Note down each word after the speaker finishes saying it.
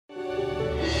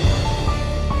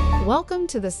Welcome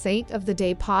to the Saint of the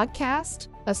Day podcast,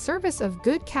 a service of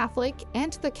Good Catholic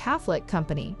and the Catholic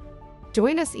Company.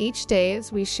 Join us each day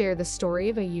as we share the story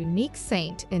of a unique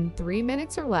saint in 3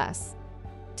 minutes or less.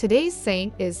 Today's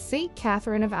saint is Saint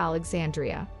Catherine of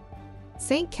Alexandria.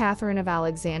 Saint Catherine of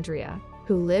Alexandria,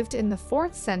 who lived in the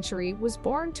 4th century, was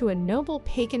born to a noble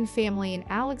pagan family in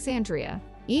Alexandria,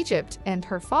 Egypt, and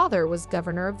her father was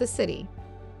governor of the city.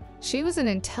 She was an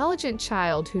intelligent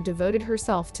child who devoted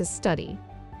herself to study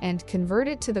and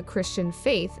converted to the Christian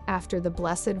faith after the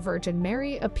Blessed Virgin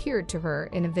Mary appeared to her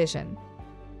in a vision.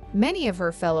 Many of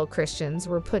her fellow Christians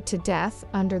were put to death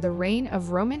under the reign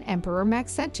of Roman Emperor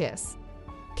Maxentius.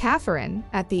 Catherine,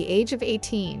 at the age of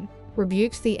 18,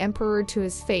 rebuked the emperor to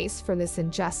his face for this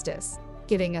injustice,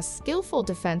 giving a skillful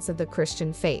defense of the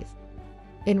Christian faith.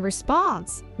 In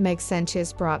response,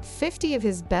 Maxentius brought 50 of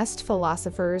his best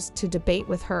philosophers to debate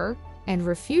with her and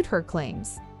refute her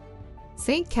claims.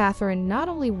 Saint Catherine not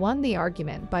only won the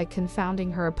argument by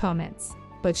confounding her opponents,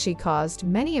 but she caused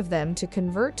many of them to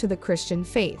convert to the Christian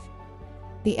faith.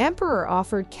 The emperor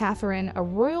offered Catherine a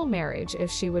royal marriage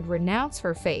if she would renounce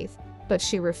her faith, but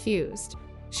she refused.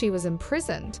 She was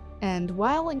imprisoned, and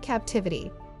while in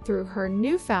captivity, through her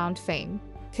newfound fame,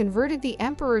 converted the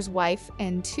emperor's wife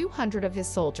and 200 of his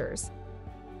soldiers.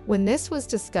 When this was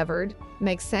discovered,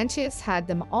 Maxentius had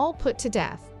them all put to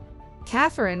death.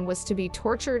 Catherine was to be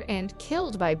tortured and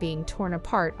killed by being torn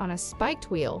apart on a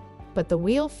spiked wheel, but the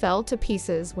wheel fell to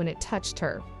pieces when it touched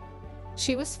her.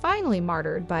 She was finally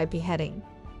martyred by beheading.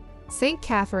 Saint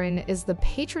Catherine is the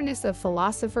patroness of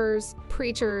philosophers,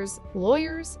 preachers,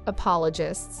 lawyers,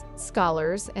 apologists,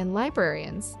 scholars, and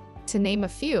librarians, to name a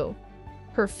few.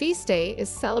 Her feast day is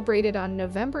celebrated on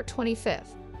November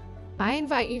 25th. I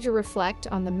invite you to reflect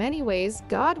on the many ways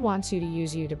God wants you to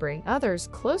use you to bring others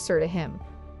closer to Him.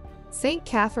 Saint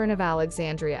Catherine of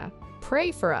Alexandria,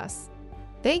 pray for us.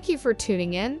 Thank you for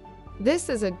tuning in. This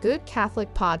is a Good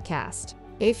Catholic podcast.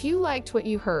 If you liked what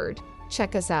you heard,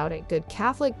 check us out at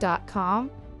goodcatholic.com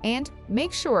and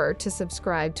make sure to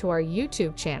subscribe to our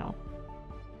YouTube channel.